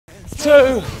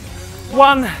2,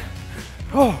 1.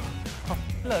 Oh,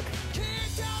 look.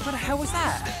 What the hell was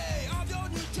that?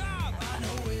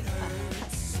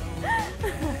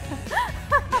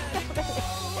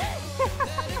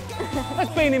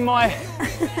 That's been in my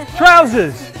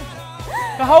trousers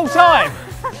the whole time.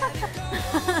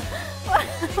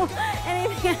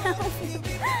 Anything else in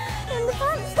the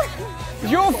pants?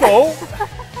 It's your fault.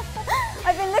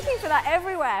 I've been looking for that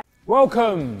everywhere.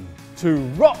 Welcome to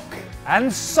Rock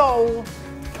and Soul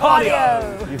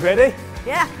Cardio. You ready?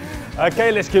 Yeah.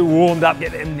 Okay, let's get warmed up.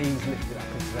 Get them knees lifted up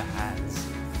into the hands.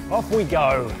 Off we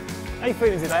go. How you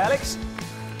feeling today, Alex?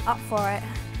 Up for it.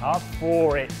 Up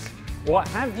for it. What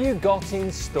have you got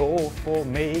in store for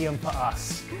me and for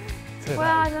us today?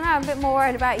 Well, I don't know. I'm a bit more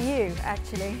worried about you,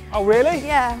 actually. Oh, really?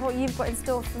 Yeah, what you've got in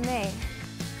store for me.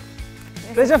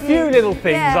 There's a few little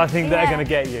things yeah, I think that are going to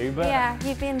get you, but yeah,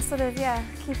 you've been sort of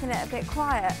keeping it a bit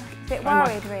quiet, a bit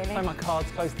worried, really. Play my cards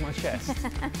close to my chest.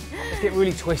 Let's get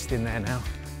really twisted in there now.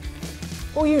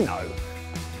 Well, you know,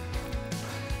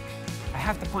 I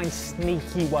have to find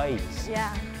sneaky ways.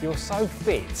 Yeah. You're so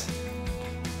fit.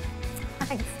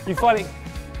 Thanks. You find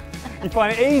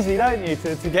it easy, don't you,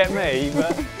 to get me?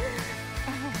 But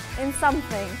in some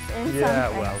things. Yeah,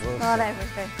 well, we'll not see.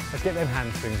 everything. Let's get them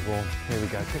hamstrings warm. Here we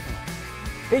go.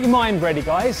 Get your mind ready,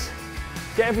 guys.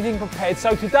 Get everything prepared.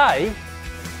 So today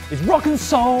is rock and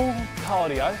soul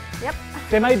cardio. Yep.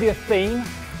 There may be a theme,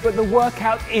 but the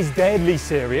workout is deadly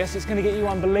serious. It's going to get you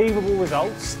unbelievable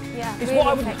results. Yeah, It's really what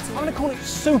I'm effective. going to call it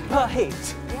super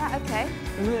HIIT. Yeah, okay.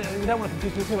 You don't want to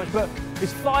confuse me too much, but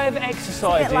it's 5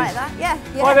 exercises. A bit like that, yeah.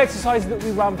 5 exercises that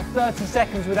we run for 30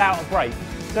 seconds without a break.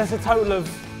 That's a total of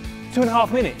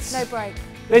 2.5 minutes. No break.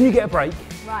 Then you get a break.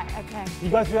 Right, okay. You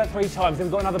go through that 3 times, then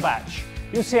we've got another batch.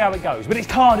 You'll see how it goes. But it's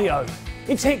cardio.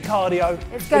 It's HIIT cardio.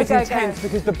 It's but it's go, intense go.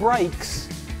 because the breaks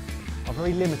are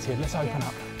very limited. Let's open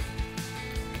up.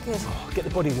 Good. Oh, get the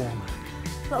body warm.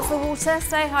 Lots of water,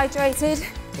 stay hydrated.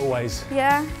 Always.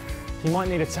 Yeah, You might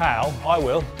need a towel. I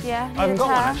will. yeah. I haven't got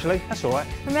one towel. actually. That's all right.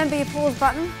 Remember your pause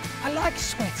button. I like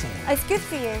sweating. It's good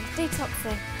for you,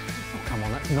 detoxing. Oh, come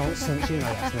on, that's nonsense. You know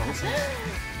that's nonsense.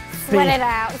 Sweat it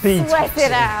out, sweat it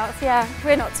detoxing. out. Yeah,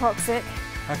 we're not toxic.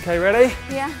 Okay, ready?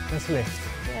 Yeah, Let's lift.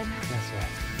 good. Let's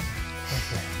lift.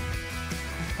 Let's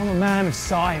lift. I'm a man of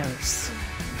science.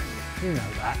 You know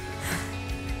that.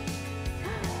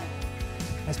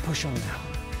 Let's push on now.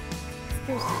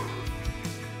 Good.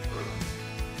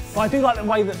 But I do like the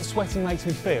way that the sweating makes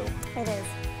me feel. It is.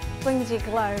 Brings you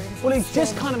glow. into Well, the it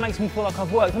just skin. kind of makes me feel like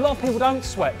I've worked. A lot of people don't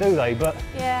sweat, do they? But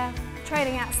Yeah,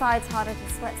 training outside's harder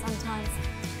to sweat sometimes.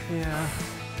 yeah.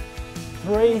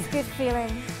 3, It's good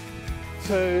feeling.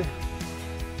 2,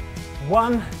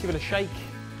 1. Give it a shake.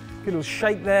 Good little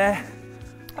shake there.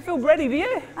 I feel ready, do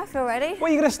you? I feel ready. What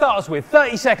are you going to start us with?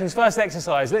 30 seconds, first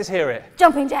exercise. Let's hear it.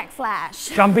 Jumping jack flash.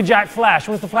 Jumping jack flash.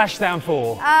 What does the flash stand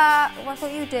for? Well, I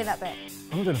thought you were doing that bit.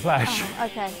 I'm not doing a flash.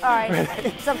 Okay, all right.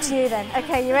 It's up to you then.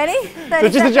 Okay, you ready? 30 So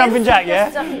just a seconds. jumping jack, yeah?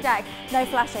 Just a jumping jack. No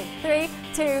flashing. 3,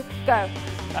 2, go.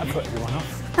 That put everyone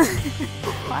off.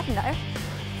 I don't know.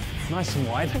 Nice and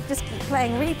wide. Just keep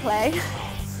playing replay.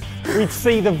 We'd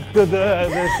see the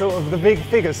sort of the big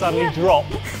figure suddenly drop.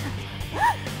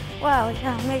 Well,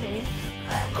 yeah, maybe.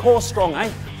 Core strong, eh?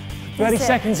 30 That's it.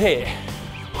 seconds here.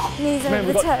 Knees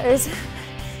Remember, over the toes.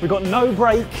 We've got no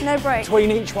break. No break. Between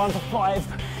each one for 5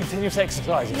 continuous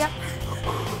exercises. Yep.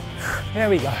 There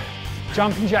we go.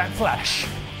 Jumping jack flash.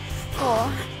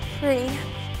 4, 3,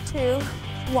 2,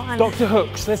 1. Dr.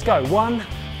 Hooks, let's go. 1,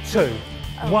 2,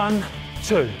 1,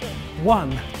 2,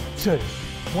 1, 2,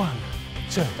 1,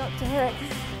 2. Dr. Hook.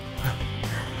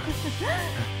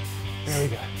 There we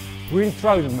go. Really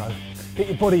throw them though. Get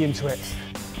your body into it.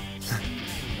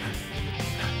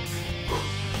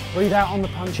 Breathe out on the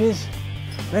punches.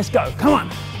 Let's go. Come on.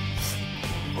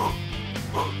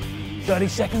 30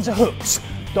 seconds of hooks.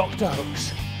 Dr.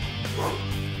 Hooks.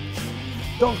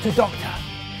 Doctor.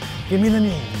 Give me the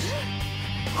news.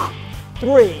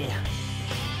 3,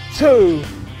 2,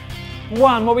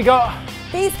 1. What we got?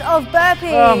 Beast of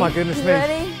burpees. Oh my goodness You me.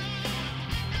 ready?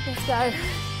 Let's go.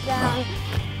 Down.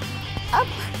 Up.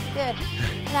 Good.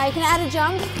 Now you can add a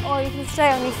jump or you can stay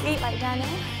on your feet like Daniel.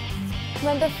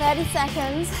 Remember 30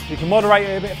 seconds. You can moderate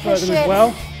it a bit Push further it as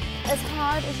well. as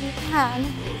hard as you can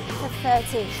for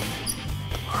 30.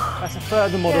 That's a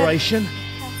further moderation.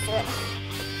 That's it.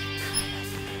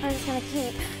 I'm just going to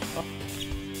keep.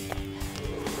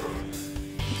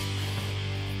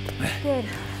 Good.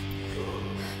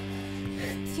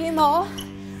 A few more.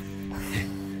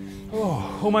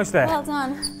 Oh, almost there. Well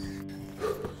done.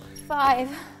 5,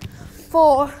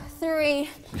 4, 3,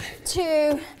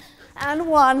 2, and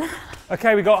 1.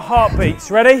 Okay, we got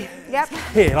heartbeats. Ready? Yep.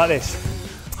 Here, like this.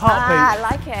 Heartbeat. Ah, I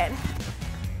like it.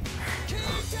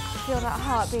 Feel that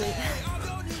heartbeat.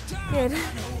 Good.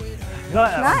 You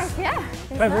like that? Nice, yeah.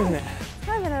 Clever, isn't it?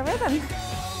 Kind of in a rhythm.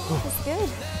 It's good.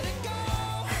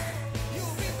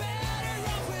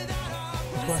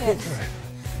 Let's work it through.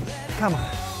 Come on.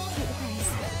 Keep the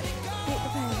pace. Keep the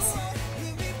pace.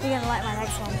 You're gonna like my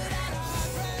next one.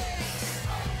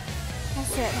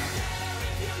 That's it.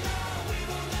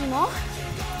 2 more.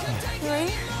 3,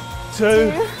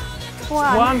 2,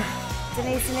 1. 1. To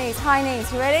knees to knees. High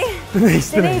knees. You ready?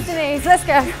 Knees To knees to knees. Let's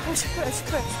go. Push, push,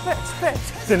 push, push,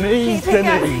 push. To knees, Keep it to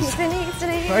going. knees. To knees to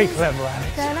knees. Very clever,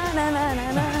 Alex. Da, na, na, na,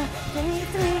 na, na. To knees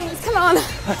to knees. Come on.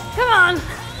 Come on.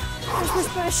 Push, push,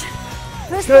 push.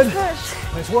 Push, Good. push,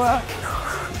 push. Let's work.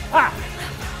 Ah.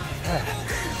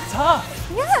 Tough.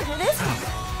 Yeah, it is.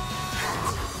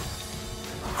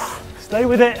 Stay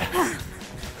with it.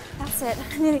 That's it.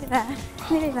 Nearly there.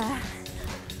 Nearly there.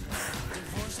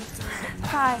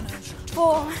 5,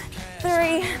 4,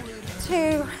 3,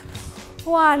 2,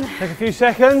 1. Take a few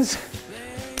seconds.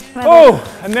 Oh,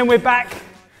 and then we're back.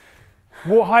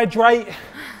 Hydrate.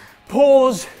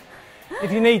 Pause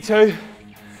if you need to.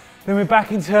 Then we're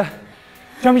back into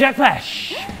jumping jack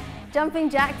flash. Jumping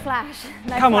jack flash.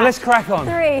 No Come on, flash. let's crack on.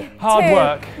 3, Hard 2,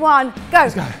 work. 1. Go.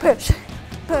 Let's go. Push,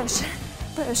 push,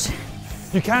 push.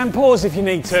 You can pause if you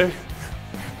need to.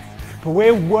 But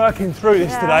we're working through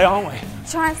this today, aren't we?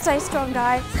 Try and stay strong,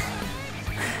 guys.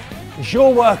 It's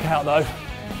your workout though.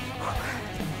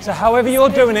 So however you're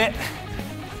doing it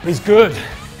is good.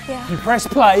 Yeah. You press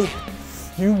play,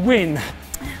 you win.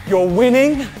 You're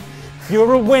winning,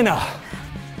 you're a winner.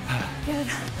 Good.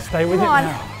 Stay with Come it on.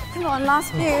 now. Come on,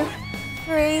 last few.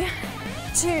 3,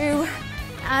 2,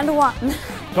 and 1.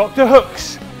 Dr.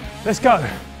 Hooks, let's go.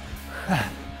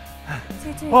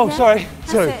 2, 2. Oh, yeah? sorry,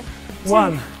 That's 2, it.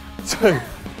 1, 2.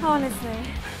 Honestly.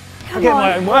 I Come get on.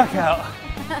 my own workout.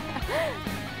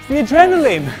 It's the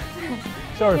adrenaline.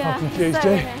 Sorry if I Yeah, confused stay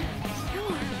you. with it. Come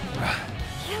on.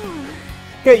 Come on.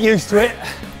 Get used to it.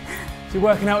 If you're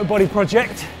working out with Body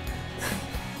Project.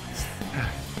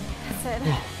 That's it.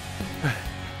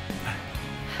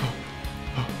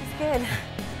 It's good.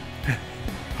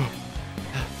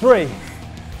 3,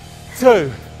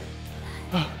 2,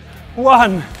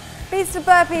 1. Beats to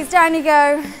burpees. Down you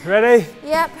go. Ready?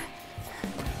 Yep.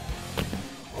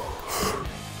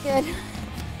 Good.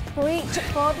 Reach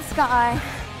for the sky.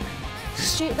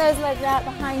 Shoot those legs out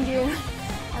behind you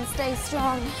and stay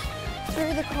strong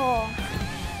through the core.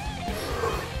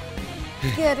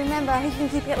 Good. Remember, you can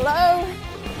keep it low,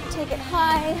 take it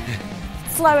high,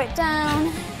 slow it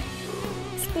down,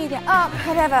 speed it up,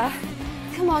 whatever.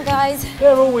 Come on, guys.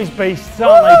 They're always beasts,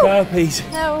 aren't they, burpees?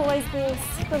 They're always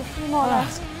beasts. Got a few more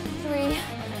left. 3,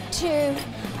 2,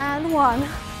 and 1.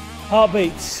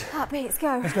 Heartbeats. Heartbeats,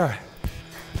 go. Let's go.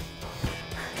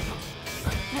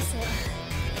 That's it.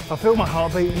 I feel my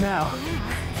heart beating now.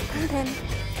 Pumping.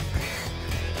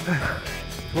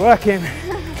 Working.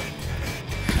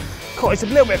 God, it's a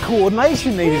little bit of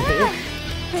coordination needed here.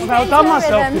 I've outdone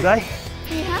myself today.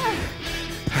 You have.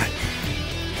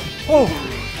 Oh,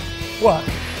 work.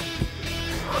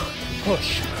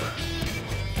 Push.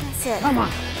 That's it. Come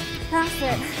on. That's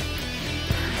it.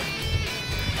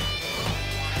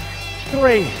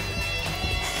 3,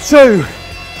 2,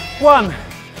 1.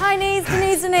 High knees to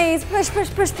knees to knees. Push, push,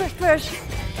 push, push, push.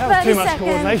 That was 30 too much seconds.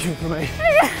 coordination for me.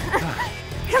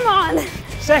 Come on.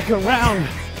 Second round.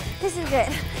 This is it.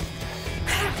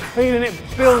 Feeling it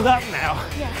build up now.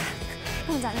 Yeah.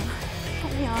 Come on, Daniel.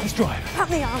 Pump the arms. Let's drive. Pump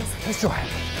the arms. Let's drive.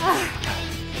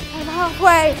 I'm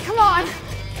halfway. Come on.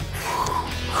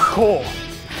 Core.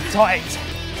 Tight.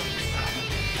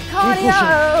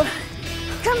 Cardio.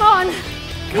 Come on.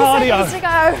 3 Cardio. seconds to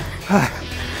go.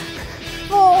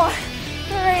 4,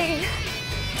 3,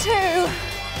 2,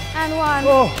 and 1.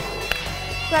 Oh,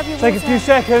 Grab your take a water. few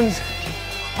seconds.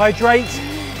 Hydrate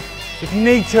if you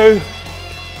need to.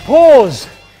 Pause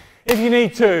if you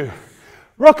need to.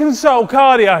 Rock and soul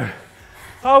cardio.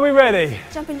 Are we ready?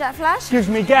 Jumping jack flash. Gives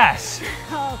me gas.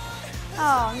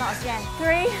 Oh, not again.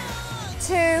 3,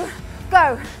 2,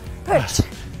 go. Push,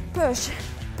 push,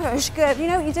 push. Good. You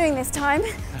know what you're doing this time.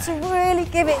 So really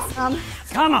give it some.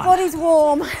 Come on. Body's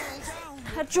warm.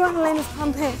 Adrenaline is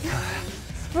pumping.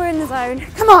 We're in the zone.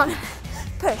 Come on.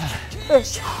 Push,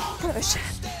 push, push.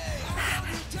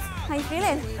 How you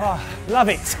feeling? Oh, love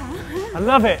it. I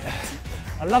love it.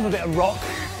 I love a bit of rock.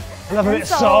 I love a bit of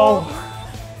soul.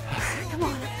 Come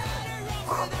on.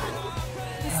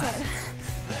 That's it.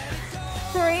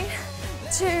 3,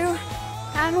 2,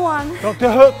 and 1.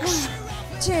 Dr. Hooks.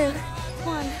 2,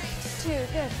 1, 2.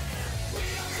 Good.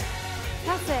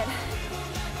 That's it.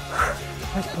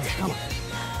 Let's push, come on.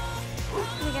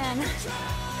 And again.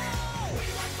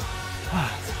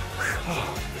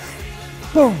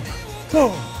 Boom,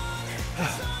 boom.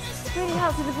 Really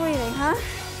helps with the breathing, huh?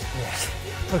 Yes.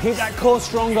 So keep that core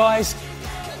strong, guys.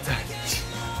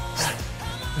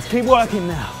 Let's keep working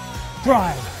now.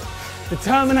 Drive,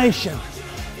 determination,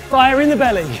 fire in the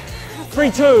belly.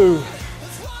 3, 2,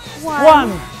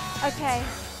 1. Okay.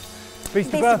 Beats the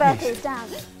Beats the burpees. burpees. Down,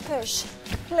 push,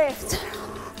 lift.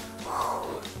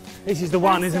 This is the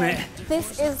one, isn't it?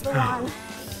 This is the one.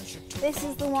 This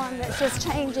is the one that just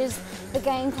changes the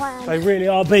game plan. They really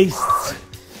are beasts.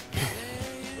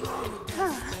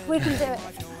 We can do it.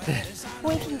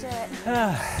 We can do it.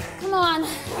 Come on.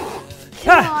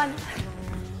 Come on.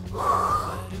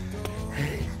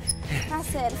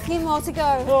 That's it. A few more to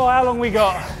go. Oh, how long we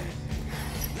got?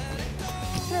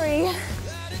 3,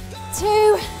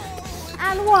 2,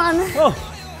 and 1. Oh,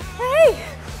 Hey.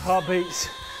 heartbeats.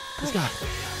 Let's go.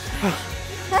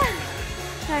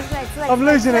 Legs. I'm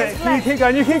losing it. You keep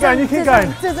going, you keep going, you keep going.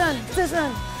 This is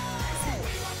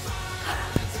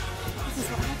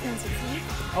what happens, you see.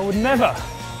 I would never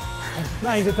have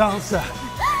made a dancer.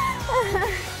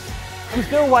 I'm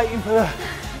still waiting for the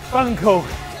phone call.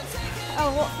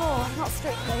 Oh, what for? Not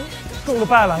strictly. School of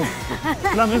Ballet.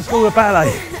 London School of Ballet.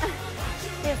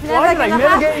 It's Why do they gonna never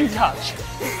happen. get in touch?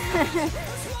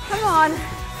 Come on.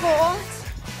 4,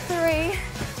 3,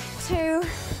 2,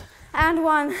 and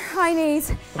 1. High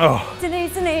knees. Oh, To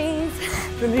knees, to knees.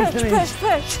 the knees, Push, the knees. push,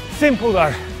 push. Simple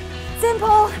though.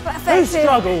 Simple but Who effective.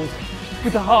 struggled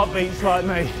with the heartbeats like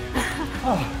me?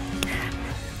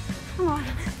 Come on.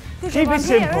 Good Keep job it on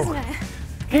here, simple. isn't it?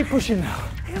 Keep pushing now.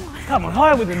 Come on. Come on,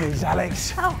 higher with the knees,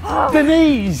 Alex. Oh, The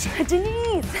knees. to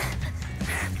knees.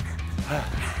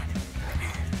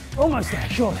 Almost there,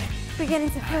 surely.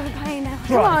 Beginning to feel the pain now.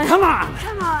 Right, Come come on. on.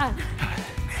 Come on.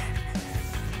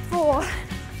 4,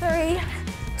 3,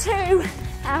 2,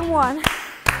 and 1.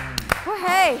 Oh,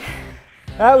 hey.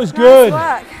 That was good.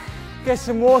 Nice work. Get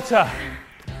some water.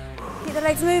 Keep the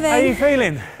legs moving. How are you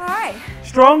feeling? All right.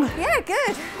 Strong? Yeah,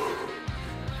 good.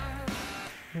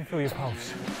 Let me feel your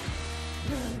pulse.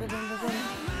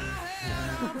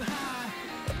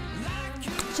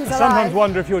 She's I sometimes alive.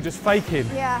 wonder if you're just faking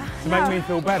Yeah. to make No, me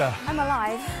feel better. I'm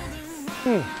alive.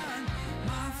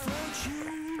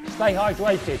 Stay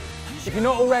hydrated. If you're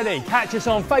not already, catch us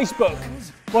on Facebook,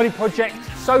 Body Project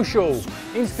Social,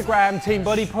 Instagram, Team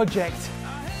Body Project.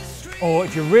 Or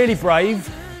if you're really brave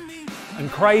and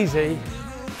crazy,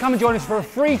 come and join us for a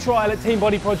free trial at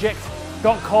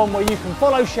teambodyproject.com where you can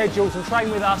follow schedules and train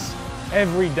with us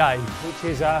every day, which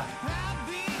is a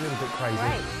little bit crazy,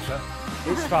 Great. but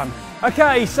it's fun.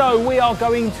 Okay, so we are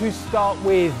going to start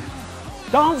with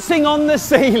dancing on the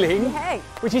ceiling, Hey.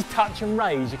 which is touch and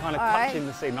raise. You're kind of All right. touching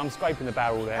the ceiling. I'm scraping the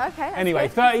barrel there. Okay, that's Anyway,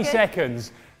 good, 30 that's good.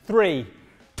 seconds. 3,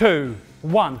 2,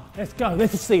 1. Let's go. There's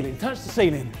the ceiling. Touch the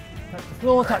ceiling. Touch the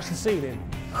floor, touch the ceiling.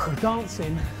 We're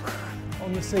dancing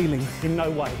on the ceiling in no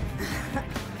way.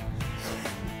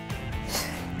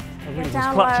 I'm really just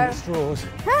down clutching low. at straws.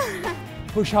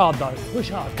 Push hard though. Push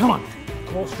hard. Come on.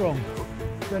 Core strong.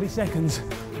 30 seconds.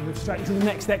 We'll move straight into the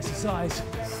next exercise.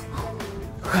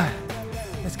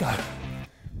 Let's go.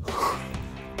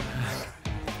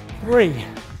 3,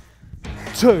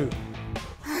 2,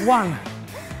 1.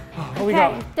 Oh, what we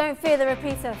got? Don't fear the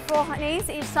repeater. 4 knees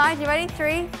each side. You ready?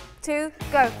 3, 2,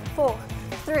 go. 4,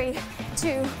 3,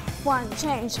 2, 1.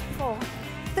 Change. 4,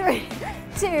 3,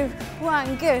 2,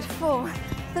 1. Good. 4,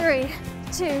 3,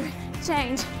 2,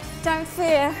 change. Don't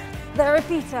fear the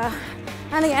repeater.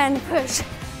 And again, push,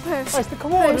 push. Oh, it's the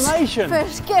coordination.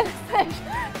 Push, good. Push,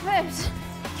 push.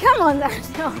 Come on,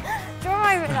 Daniel.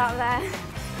 Drive it up there.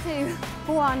 2,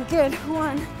 1. Good.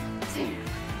 1, 2,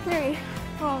 3,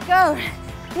 4. Go.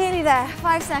 Nearly there.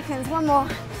 5 seconds. One more.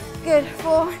 Good.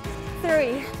 4,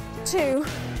 3, 2,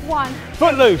 1.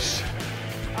 Foot loose.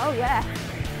 Oh yeah.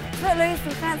 Foot loose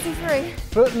and fancy free.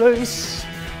 Foot loose.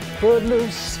 Foot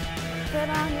loose. Put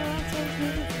on your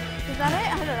rotation. Is that it?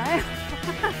 I don't know.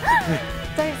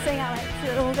 Don't sing, Alex.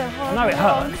 It'll all go horribly I know it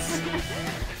wrong. hurts.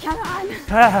 Come on.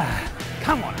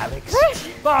 Come on, Alex. Push.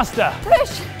 Faster.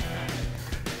 Push.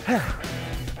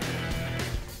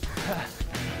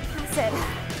 That's it.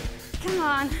 Come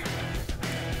on.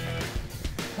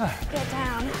 Get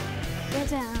down. Get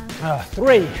down.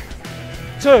 3,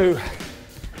 2,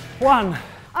 1.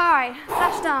 All right,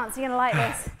 flash dance. You're gonna like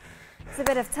this. It's a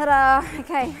bit of ta-da.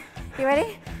 Okay, you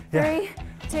ready? Yeah. 3,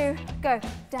 2, go.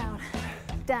 Down,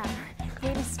 down.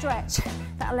 Really stretch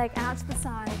that leg out to the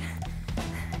side.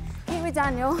 Keep with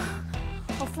Daniel,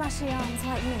 or flashy arms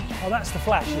like me. Oh, that's the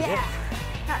flash, is Yeah, it?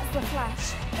 that's the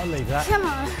flash. I'll leave that. Come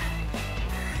on.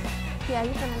 Yeah,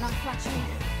 you've done enough flashing.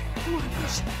 Come on,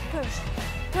 push, push,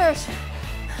 push.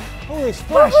 All this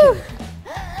flashing.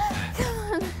 Come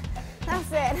on,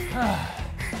 that's it.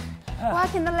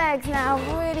 Working the legs now,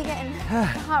 really getting the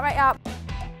heart rate up.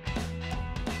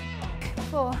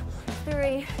 4,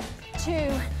 3, 2,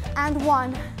 and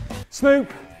 1.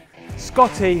 Snoop,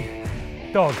 Scotty,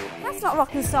 dog. That's not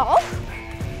rock and soul.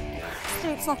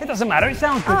 Snoop's not. It doesn't matter, it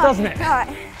sounds good, doesn't it? All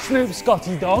right. Snoop,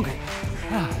 Scotty, dog.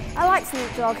 I like Snoop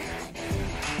Dogg.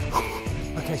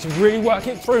 Okay, so really work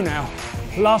it through now.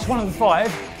 Last one of the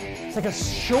 5. Take a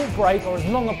short break or as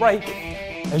long a break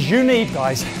as you need,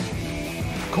 guys.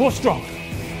 Core strong,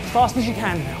 as fast as you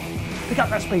can now. Pick up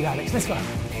that speed, Alex, let's go.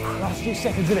 Last few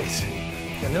seconds of this.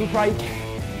 Get a little break,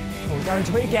 before we go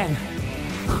into it again.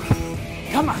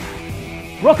 Come on.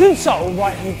 Rock and soul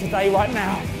right here today, right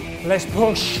now. Let's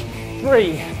push.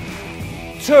 3,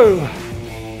 2,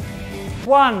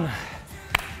 1.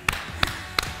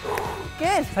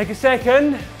 Good. Take a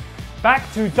second.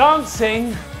 Back to dancing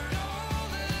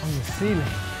on the ceiling.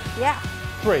 Yeah.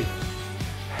 3.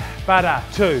 Bada.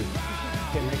 2.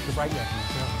 Get an extra break there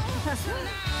for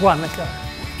myself. 1. Let's go.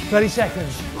 30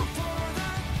 seconds.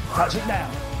 Touch it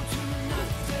down.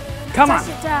 Come on. Touch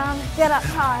it down. Get up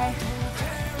high.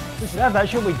 We should have that,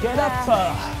 shouldn't we? Get up.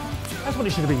 That's what it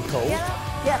should have been called. Get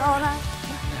up. Get on up.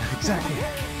 Exactly.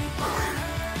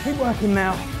 Keep working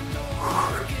now.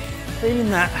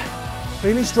 Feeling that.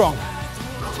 Feeling strong.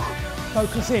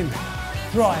 Focus in.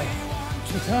 Drive.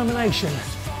 Determination.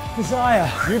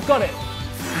 Desire. You've got it.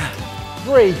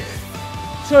 3,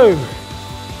 2,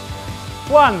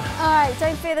 1. All right,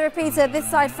 don't fear the repeater. This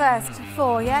side first.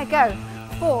 4, yeah, go.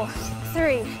 4,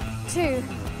 3, 2,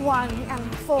 1,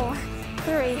 and 4,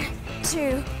 3,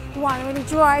 2, 1. Really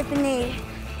drive the knee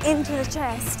into the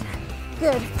chest.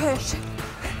 Good, push.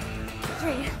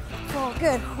 3, 4,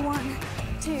 good. 1,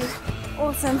 2,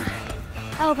 awesome.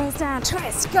 Elbows down,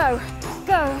 twist, go,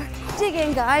 go. Dig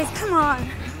in, guys, come on.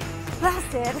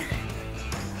 That's it.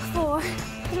 4,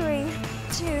 3,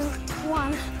 2,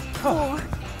 1, 4,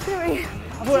 3, I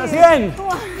thought that's the end.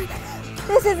 1.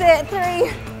 This is it.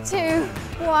 3, 2,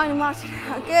 1. March it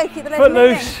out. Good. Keep the legs Foot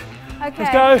moving. loose. Okay.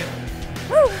 Let's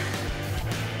go. Woo.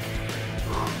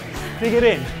 Dig it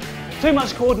in. Too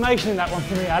much coordination in that one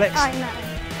for me, Alex. I know.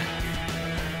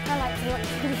 I like to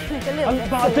look a little bit.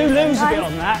 But I do lose a bit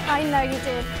on that. I know you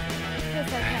do.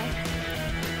 It's okay.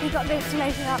 You've got this to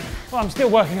make it up. Well, I'm still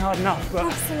working hard enough, but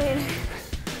Absolutely.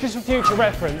 just for future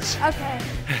reference. Okay.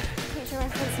 Future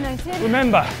reference noted.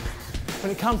 Remember,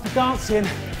 when it comes to dancing,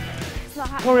 It's not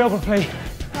happening. choreography,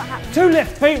 Not happening. 2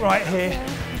 left feet right here.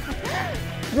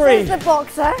 So 3, it's the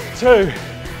boxer. 2,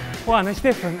 1. It's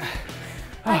different.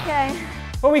 Okay.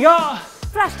 What we got?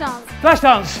 Flash dance. Flash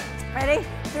dance. Ready?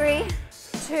 3,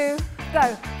 2,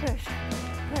 go. Push,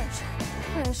 push,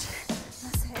 push.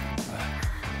 That's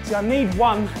it. See, I need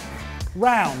 1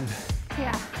 round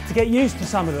Yeah, to get used to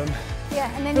some of them. yeah,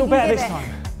 and then Feel you can better give this it.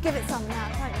 time. Give it some now,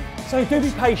 can't you? So do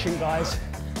be patient, guys.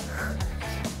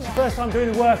 It's the first time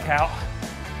doing a workout.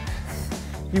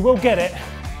 You will get it.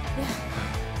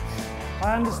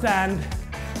 I understand.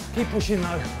 Keep pushing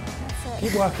though. That's it.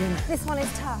 Keep working. This one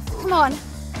is tough. Come on,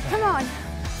 come on.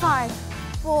 5,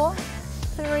 4,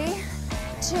 3,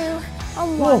 2, and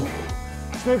 1. Whoa.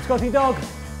 Snoop, Scotty, dog.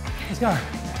 Let's go.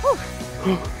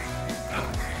 Whew.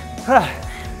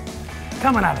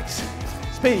 Come on, Alex.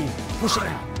 Speed. Push it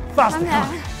now. Faster. I'm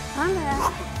Come there. I'm there.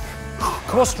 on.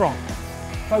 Core strong.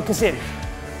 Focus in.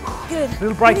 Good.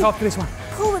 Little break Really after this one.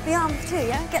 pull with the arms too,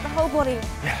 yeah? Get the whole body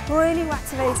really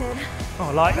activated. Oh,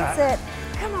 I like that. That's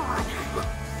it. Come on.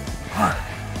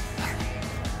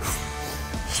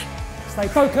 Stay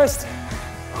focused.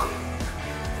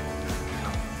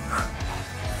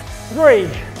 3,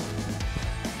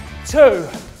 2,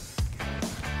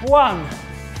 1.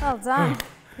 Well done.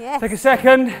 Yes. Take a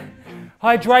second.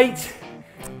 Hydrate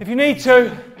if you need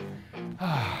to.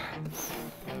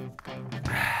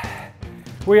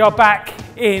 We are back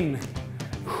in.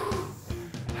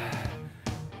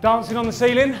 Dancing on the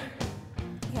ceiling,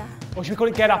 Yeah. or should we call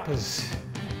it get-uppers?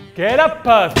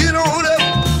 Get-uppers. Get on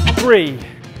up. 3,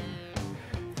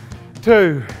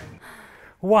 2,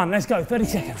 1. Let's go. 30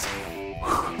 seconds.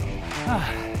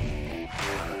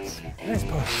 Let's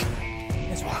push.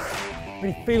 Let's work.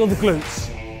 Really feel the glutes.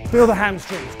 Feel the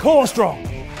hamstrings. Core strong.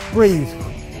 Breathe.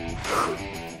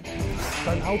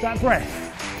 Don't hold that breath.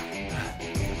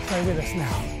 Stay with us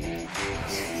now.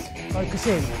 Focus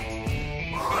in.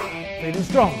 Feeling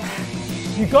strong.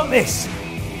 You got this.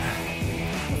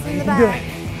 It's in You the can do bag.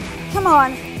 it. Come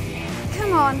on.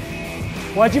 Come on.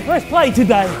 Why'd you press play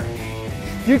today?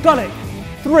 You got it.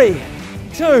 3,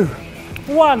 2,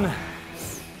 1.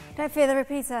 Don't fear the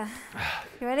repeater.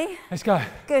 You ready? Let's go.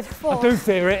 Good. 4. I do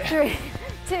fear it. 3,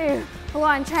 2,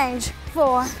 1. Change.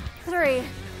 4, 3,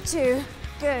 2.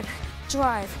 Good.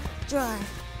 Drive.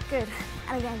 Good.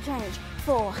 And again, change.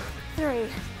 4, 3,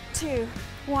 2,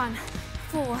 1.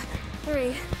 4,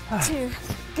 3, 2.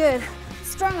 Good.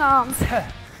 Strong arms.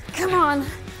 Come on.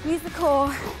 Use the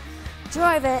core.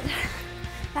 Drive it.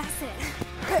 That's it.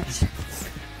 Push.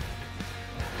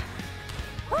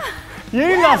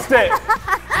 You lost it.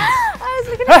 I was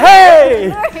looking at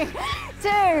Hey! 3, 2,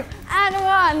 and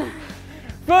 1.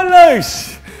 Foot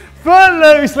loose. Foot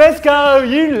loose. Let's go.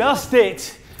 You lost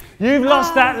it. You've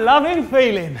lost that loving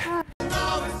feeling.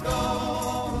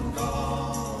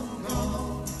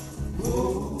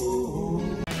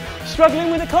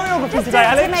 Struggling with the choreography Just today,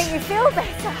 Alex? to make you feel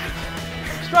better.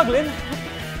 Struggling? A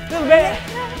little bit.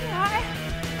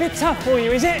 Bit tough for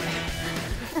you, is it?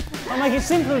 I'll make it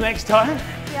simpler next time.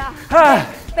 Yeah.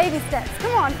 Baby steps.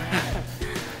 Come on.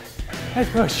 Let's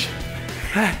push.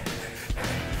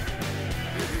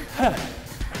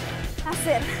 That's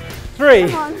it. 3,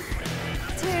 Come on.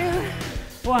 2,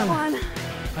 1. 1.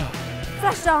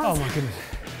 Flash dance. Oh my goodness.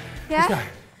 Yeah? Let's go.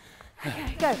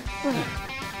 Okay, go. Boom.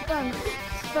 Boom.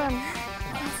 Boom.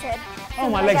 That's it. Oh,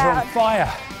 my legs are on fire.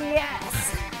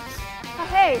 Yes.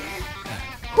 Okay.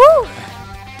 Woo.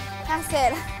 That's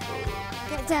it.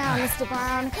 Get down, Mr.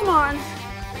 Brown. Come on.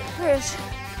 Push.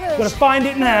 Push. Gotta find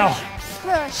it now.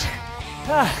 Push.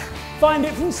 Find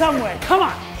it from somewhere. Come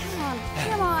on. Come on.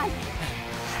 Come on.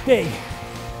 Dig.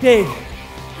 Dig.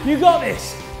 You got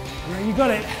this. Yeah, you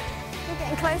got it. We're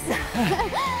getting closer.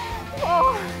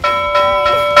 4, 3,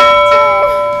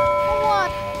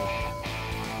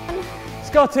 2, 1.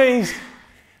 Scotties.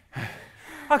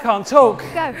 I can't talk.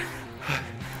 Go.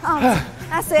 Arms.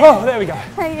 That's it. Oh, there we go.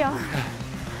 There you go.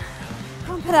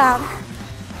 Pump it out.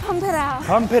 Pump it out.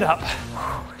 Pump it up.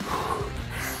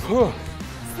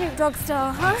 Snoop Dogg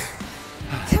style, huh?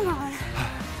 Come on.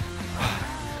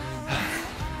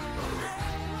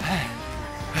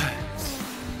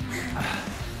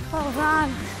 Well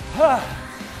done.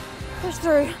 Push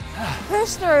through.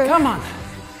 Push through. Come on.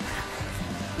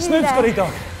 You Snoop there. Scotty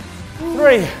Dog.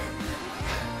 3,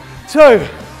 2,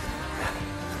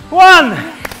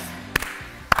 1.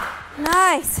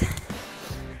 Nice.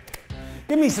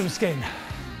 Give me some skin.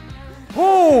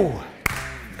 Ooh.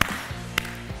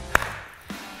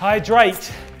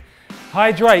 Hydrate.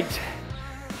 Hydrate.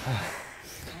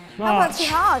 That works you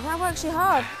hard. That works you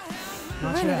hard. It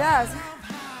really does.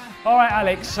 All right,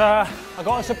 Alex, I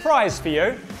got a surprise for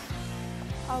you.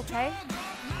 Okay.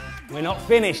 We're not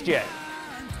finished yet.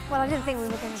 Well, I didn't think we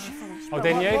were going to be finished. Oh, but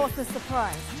didn't you? What's the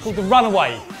surprise? It's called the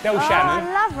Runaway. Del Shannon.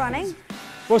 I love running.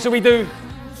 Well, so we're going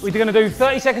to do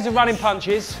 30 seconds of running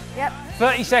punches. Yep.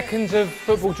 30 seconds of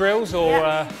football drills or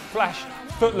Yep. flash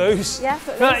footloose. Yeah,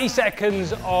 footloose. 30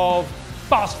 seconds of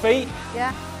fast feet.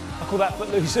 Yeah. I call that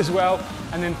footloose as well.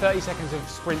 And then 30 seconds of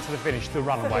sprint to the finish, the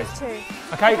runaway. Footloose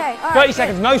too. Okay? Okay, all 30 right,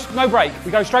 seconds, no break.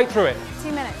 We go straight through it.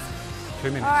 2 minutes. 2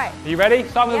 minutes. All right. Are you ready?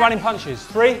 Start with the Yeah. running punches.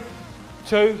 3,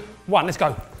 2, 1. Let's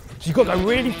go. So you've got to go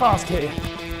really fast here.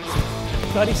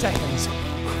 30 seconds.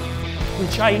 We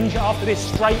change after this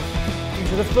straight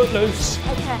into the footloose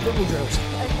Okay. football drills.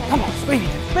 Okay. Come on, speed,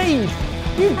 speed.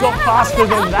 You've got faster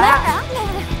than that.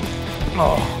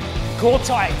 Oh, core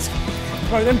tight.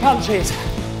 Throw them punches.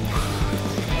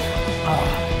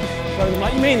 Throw them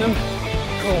like you mean them.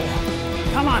 Cool.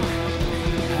 Come on.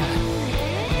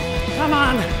 Come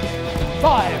on.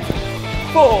 5,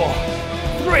 4,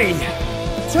 3,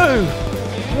 2,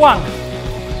 1.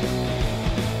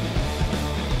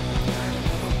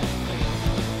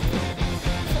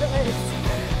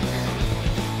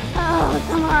 Oh,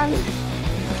 come on.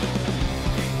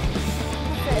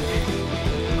 That's it.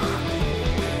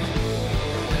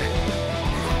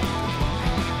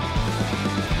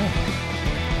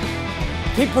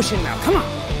 Keep pushing now. Come on.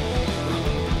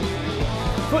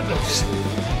 Footloose.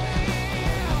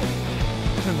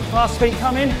 And the fast feet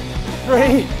come in.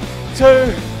 3,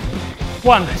 2,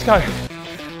 1. Let's go. Oh,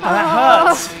 that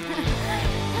hurts. I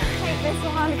hate this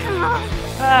one. Come on.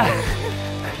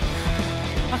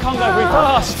 I can't go very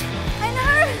fast. I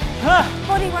know.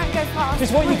 Body won't go fast.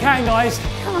 Just what you can, guys.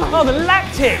 Oh, the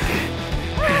lactic.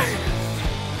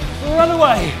 Run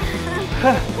away.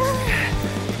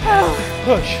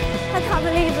 Push. I can't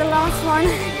believe the last one.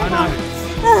 I know.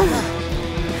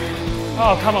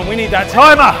 Oh, come on, we need that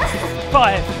timer.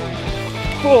 5,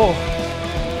 4,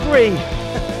 3,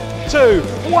 2,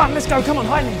 1. Let's go. Come on,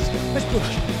 high knees. Let's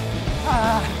push.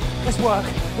 Let's work.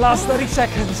 Last 30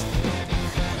 seconds.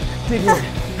 Dig in.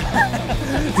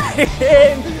 Dig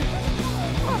in.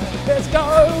 Let's go.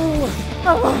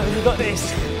 You got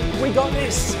this. We got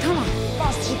this. Come on.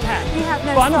 Fast as you can. You have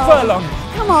no Find a soul. furlong.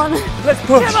 Come on. Let's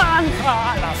push. Come on.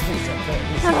 Ah, last 2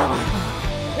 seconds.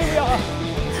 Here we are.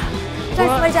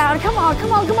 Don't slow down. Come on,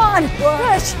 come on, come on.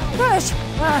 Push, push.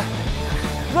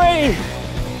 3.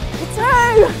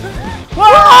 2.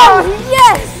 Whoa!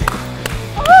 Yes!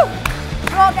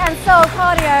 Woo! Rock and soul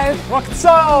cardio. Rock and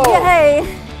soul.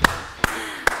 Yay!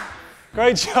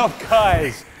 Great job,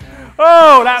 guys.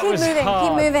 Oh, that was Keep moving, hard.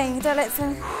 keep moving. Don't let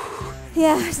some.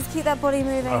 Yeah, just keep that body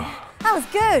moving. That was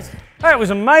good. That was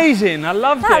amazing. I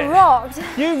loved That it. rocked.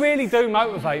 You really do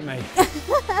motivate me. In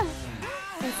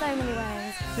so many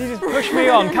ways. You just push me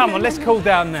on. Come on, let's cool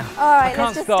down now. All right, I can't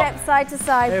let's just stop. step side to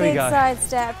side. There we Big go. side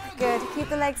step. Good. Keep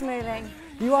the legs moving.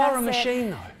 You are a That's it.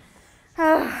 machine,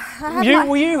 though.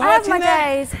 Were you I have hurting my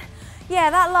there? days. Yeah,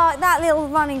 that little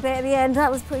running bit at the end, that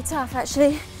was pretty tough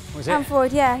actually. Was it? And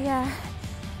forward, yeah.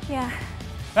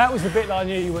 That was the bit that I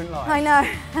knew you wouldn't like. I know.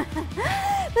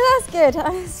 But that's good.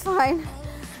 It's fine.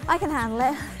 I can handle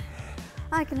it.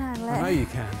 I can handle it. I know you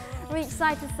can. Reach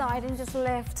side to side and just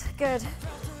lift. Good.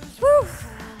 Woo.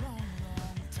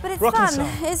 But it's Rock and fun.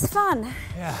 soul. It's fun.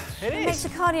 Yeah, it It makes is. the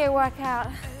cardio workout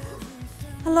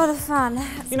a lot of fun.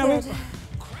 That's You know, good.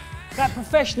 that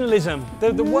professionalism,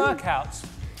 the workouts.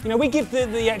 You know, we give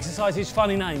the exercises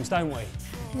funny names, don't we?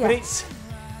 Yeah. But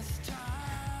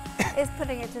It's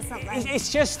putting it to something.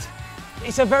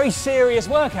 it's a very serious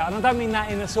workout, and I don't mean that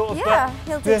in a sort of Yeah,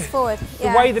 heel dips forward. The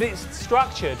Yeah. way that it's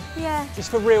structured Yeah, is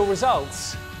for real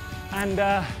results, and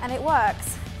and it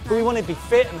works. but we want to be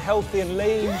fit and healthy and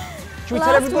lean. Should we Last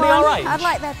tell everybody one, our age? I'd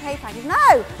like their pay package.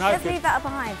 No, let's good. leave that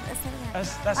behind. Let's take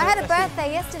it out. I had a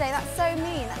birthday yesterday. That's so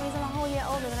mean. That means I'm a whole year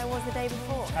older than I was the day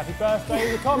before. Happy birthday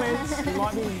in the comments. You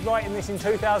might be writing this in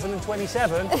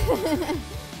 2027.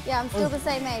 Yeah, I'm still the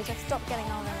same age. I've stopped getting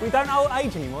older. We don't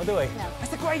age anymore, do we? No. That's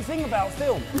the great thing about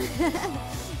film.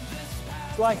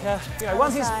 It's like, you know,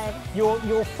 once side.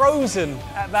 you're frozen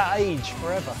at that age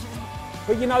forever.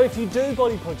 But you know, if you do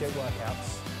Body Project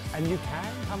workouts, and you can,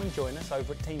 come and join us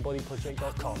over at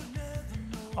teambodyproject.com.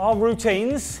 Our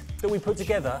routines that we put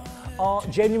together are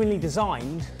genuinely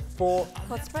designed for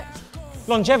Quad stretch.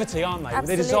 longevity, aren't they?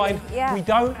 Absolutely, They're designed,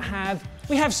 yeah.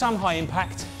 we have some high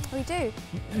impact. We do.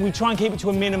 We try and keep it to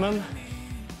a minimum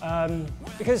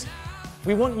because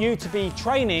we want you to be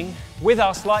training with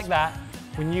us like that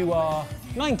when you are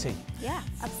 90. Yeah,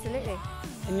 absolutely.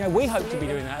 And you know, we hope to be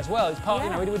doing that as well. It's part,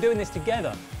 Yeah. you know, we're doing this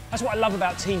together. That's what I love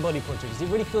about Team Body Project, is it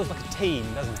really feels like a team,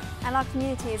 doesn't it? And our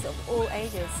community is of all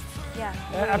ages. Yeah.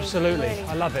 Yeah, absolutely. really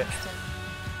I love it.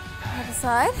 Other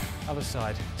side. Other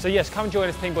side. So yes, come and join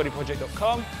us,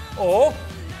 teambodyproject.com, or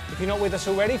if you're not with us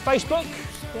already, Facebook,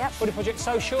 Yep. Body Project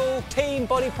Social, Team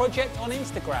Body Project on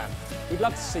Instagram. We'd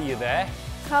love to see you there.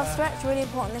 Calf stretch, really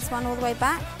important. This one all the way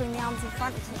back. Bring the arms in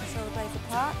front and keep the shoulder blades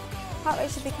apart. Heart rate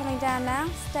should be coming down now.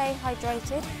 Stay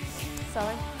hydrated.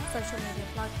 Sorry, social media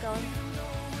plug going.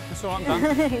 That's all right, I'm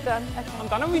done. You're done. Okay. I'm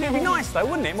done. It'd be nice though,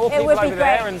 wouldn't it? More It people would be over great.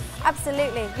 there, and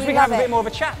Absolutely. we We can love have a it. bit more of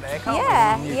a chat there, can't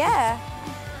Yeah, we? yeah.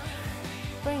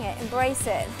 Bring it, embrace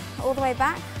it. All the way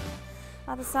back.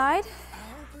 Other side.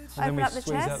 And then Open we up the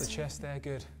squeeze out chest. the chest there,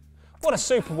 good. What a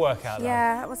super workout though.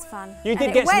 Yeah, that was fun. You And did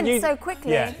it get went some, so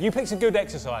quickly. Yeah, you picked some good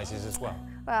exercises as well.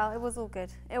 Well, it was all good.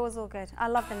 It was all good. I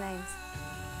love the names.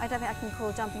 I don't think I can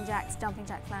call jumping jacks jumping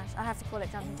jack flash. I have to call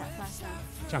it jumping jack flash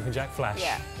now. Jumping jack flash.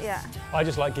 Yeah. I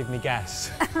just like give me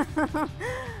gas.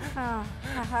 Oh,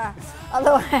 haha.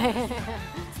 Other way.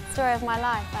 Story of my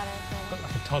life, that is. Got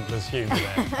like a toddler's humour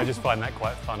there. I just find that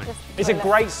quite funny. Just It's a toilet.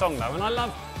 great song though, and I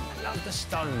love the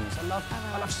Stones. I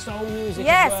love soul music.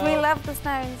 Yes, as well. we love the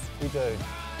Stones. We do.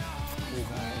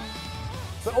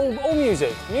 But all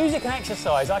music and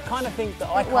exercise, I kind of think that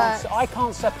works. I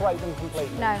can't separate them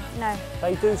completely. No.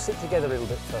 They do sit together a little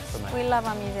bit for me. We love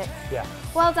our music. Yeah.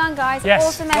 Well done, guys. Yes,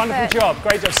 Awesome effort. wonderful job.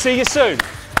 Great job. See you soon.